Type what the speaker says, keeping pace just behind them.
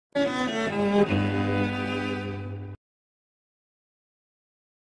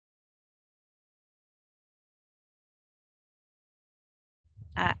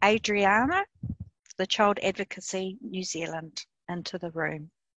Adrianna, the Child Advocacy New Zealand, into the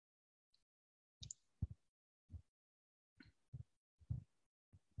room.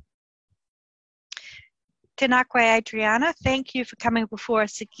 Tēnā koe, Adrianna. Thank you for coming before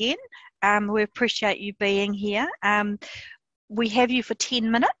us again. We appreciate you being here. We have you for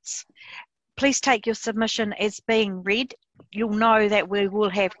 10 minutes. Please take your submission as being read. You'll know that we will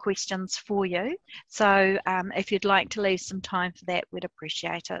have questions for you. So if you'd like to leave some time for that, we'd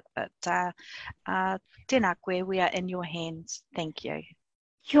appreciate it. But tēnā koe, we are in your hands. Thank you.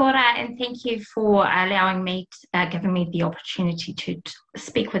 Kia ora, and thank you for allowing me, giving me the opportunity to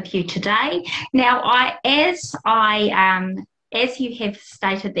speak with you today. Now, as you have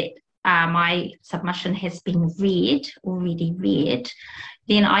stated that my submission has been already read,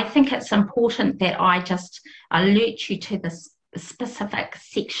 then I think it's important that I just alert you to the specific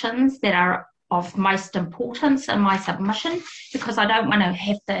sections that are of most importance in my submission, because I don't want to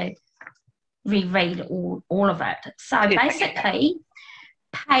have to reread all of it. So basically,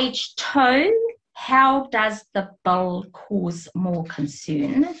 page 2, how does the bill cause more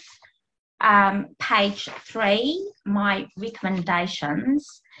concern? Page 3, my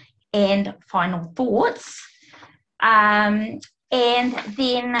recommendations and final thoughts. And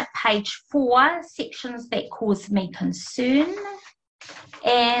then page 4, sections that cause me concern.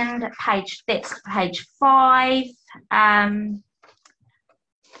 And that's page 5.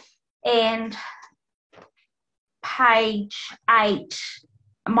 And page 8,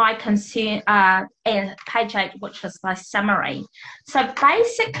 my concern, and page 8, which is my summary. So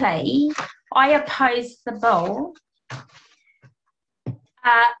basically, I oppose the bill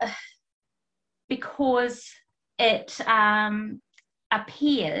because it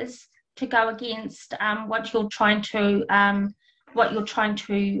appears to go against what you're trying to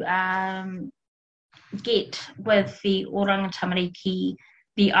get with the Oranga Tamariki,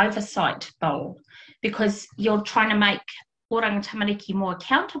 the Oversight bill, because you're trying to make Oranga Tamariki more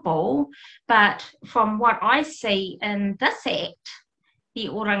accountable. But from what I see in this Act, the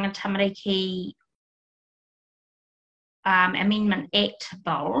Oranga Tamariki Amendment Act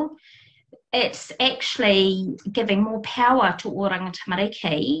bill, it's actually giving more power to Oranga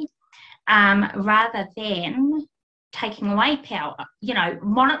Tamariki rather than taking away power,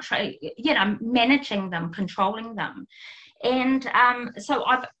 monitoring, managing them, controlling them. And so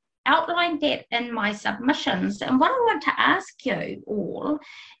I've outlined that in my submissions. And what I want to ask you all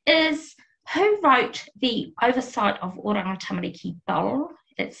is, who wrote the Oversight of Oranga Tamariki bill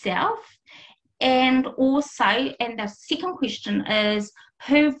itself? And also, and the second question is,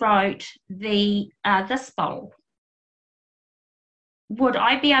 who wrote this bill? Would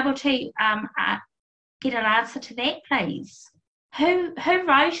I be able to get an answer to that, please? Who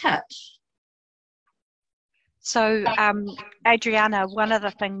wrote it? So, Adrianna, one of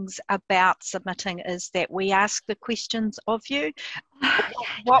the things about submitting is that we ask the questions of you.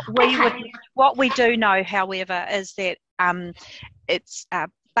 What we do know, however, is that it's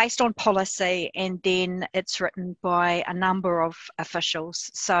based on policy, and then it's written by a number of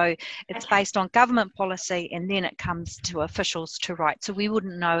officials. So it's based on government policy, and then it comes to officials to write. So we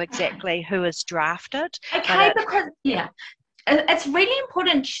wouldn't know exactly who is drafted. Okay, because, it's really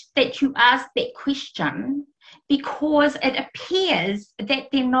important that you ask that question, because it appears that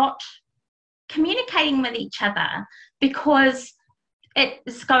they're not communicating with each other, because it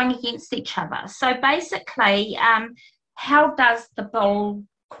is going against each other. So basically, how does the bill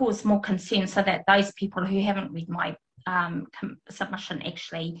cause more concern, so that those people who haven't read my submission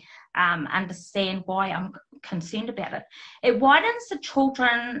actually understand why I'm concerned about it? It widens the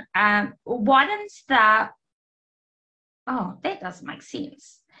children, oh, that doesn't make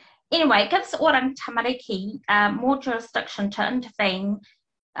sense. Anyway, it gives Oranga Tamariki more jurisdiction to intervene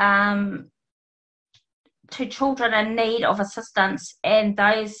to children in need of assistance and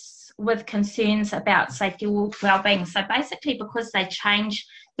those with concerns about safety or well-being. So basically, because they change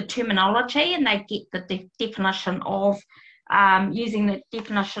the terminology and they get the definition of, using the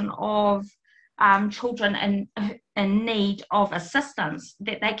definition of children in need of assistance,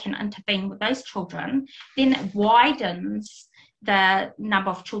 that they can intervene with those children, then it widens the number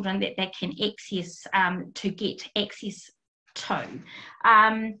of children that they can access, to get access to.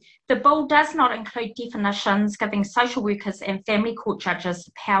 The bill does not include definitions giving social workers and family court judges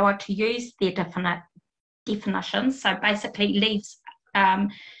the power to use their definitions. So basically leaves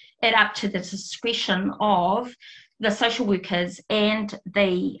it up to the discretion of the social workers and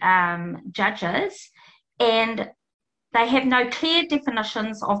the judges, and they have no clear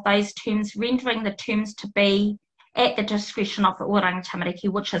definitions of those terms, rendering the terms to be at the discretion of the Oranga Tamariki,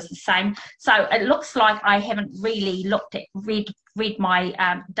 which is the same. So it looks like I haven't really read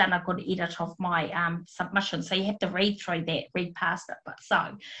my, done a good edit of my submission. So you have to read through that, read past it. But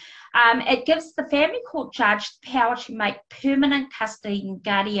so it gives the family court judge the power to make permanent custody and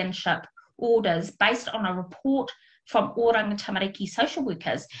guardianship orders based on a report from Oranga Tamariki social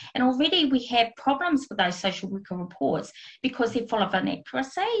workers. And already we have problems with those social worker reports because they're full of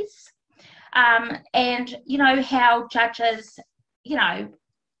inaccuracies. And you know how judges, you know,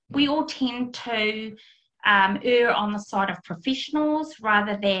 we all tend to err on the side of professionals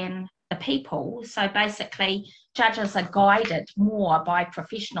rather than the people. So basically, judges are guided more by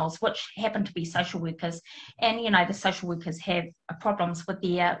professionals, which happen to be social workers. And, you know, the social workers have problems with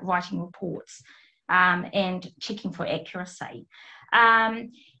their writing reports and checking for accuracy.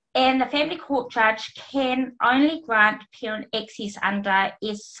 And the family court judge can only grant parent access under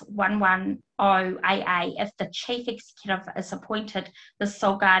S110AA if the chief executive is appointed the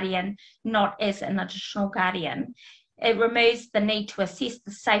sole guardian, not as an additional guardian. It removes the need to assess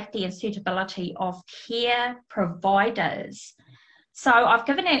the safety and suitability of care providers. So I've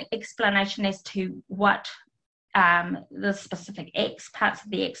given an explanation as to what the specific parts of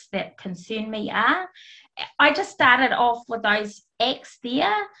the acts that concern me are. I just started off with those acts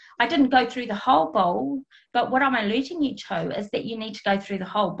there. I didn't go through the whole bowl, but what I'm alerting you to is that you need to go through the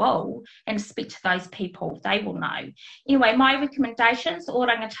whole bowl and speak to those people. They will know. Anyway, my recommendations,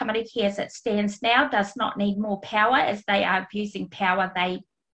 Oranga Tamariki as it stands now does not need more power as they are abusing power they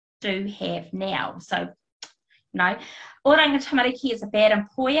do have now. So, no. Oranga Tamariki is a bad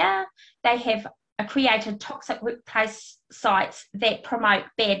employer. They have created toxic workplace sites that promote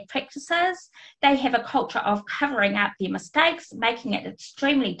bad practices. They have a culture of covering up their mistakes, making it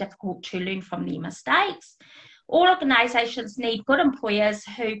extremely difficult to learn from their mistakes. All organisations need good employers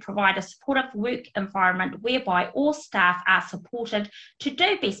who provide a supportive work environment whereby all staff are supported to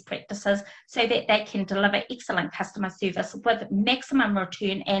do best practices so that they can deliver excellent customer service with maximum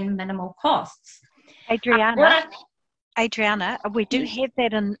return and minimal costs. Adrianna, we do have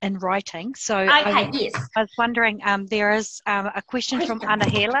that in writing. So okay, I was wondering, there is a question from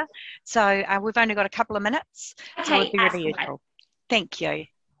Anahela. So we've only got a couple of minutes. Okay, so it would be really useful. Thank you.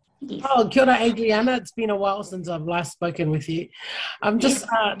 Yes. Oh, kia ora, Adrianna. It's been a while since I've last spoken with you. I'm just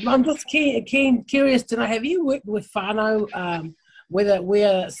curious to know, have you worked with whānau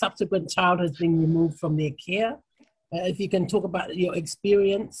where a subsequent child has been removed from their care? If you can talk about your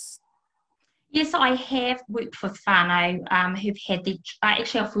experience. Yes, I have worked with whānau who've had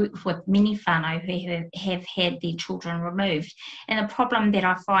I've worked with many whānau who have had their children removed. And the problem that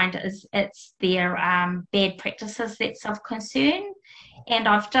I find is it's their bad practices that's of concern. And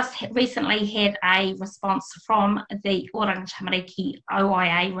I've just recently had a response from the Oranga Tamariki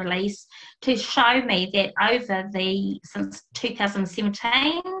OIA release to show me that since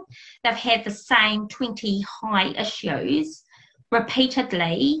 2017, they've had the same 20 high issues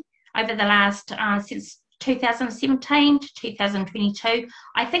repeatedly over the last, since 2017 to 2022.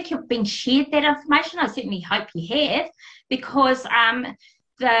 I think you've been shared that information. I certainly hope you have, because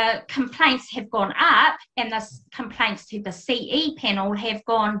the complaints have gone up and the complaints to the CE panel have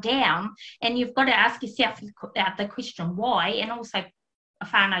gone down, and you've got to ask yourself the question why, and also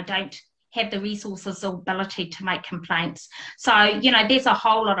whānau don't have the resources or ability to make complaints. So, you know, there's a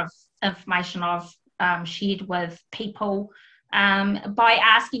whole lot of information I've shared with people by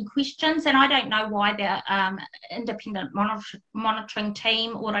asking questions, and I don't know why the independent monitoring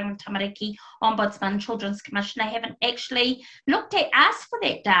team, Oranga Tamariki, Ombudsman, Children's Commissioner haven't actually asked for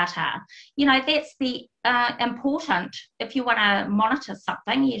that data. You know, that's the important. If you want to monitor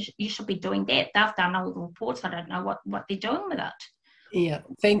something, you should be doing that. They've done all the reports. I don't know what they're doing with it. Yeah,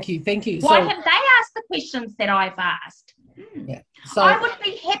 thank you. Why have they asked the questions that I've asked? Yeah. So I would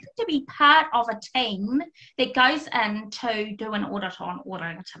be happy to be part of a team that goes in to do an audit on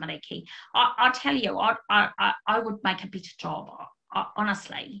Oranga Tamariki. I tell you, I would make a better job,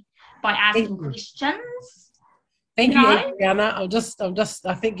 honestly, by asking questions. Thank you, Adrianna.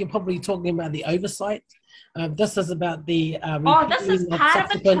 I think you're probably talking about the oversight. This is about the this is part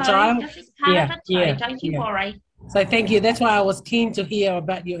of it too. Child. This is part of it too. Don't you worry. So thank you. That's why I was keen to hear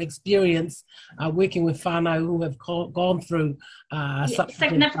about your experience working with whānau who have gone through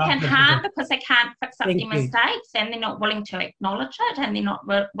significant harm because they can't fix up their mistakes, and they're not willing to acknowledge it, and they're not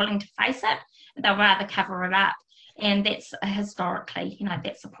willing to face it. They'll rather cover it up, and that's historically, you know,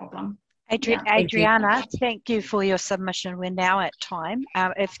 that's a problem. Adrianna, thank you for your submission. We're now at time.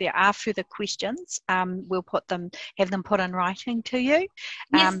 If there are further questions, we'll have them put in writing to you.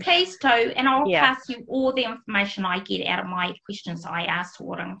 Yes, please do, and I'll pass you all the information I get out of my questions I ask to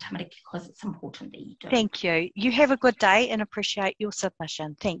Oranga Tamariki, because it's important that you do. Thank you. You have a good day and appreciate your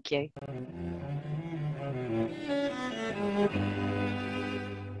submission. Thank you.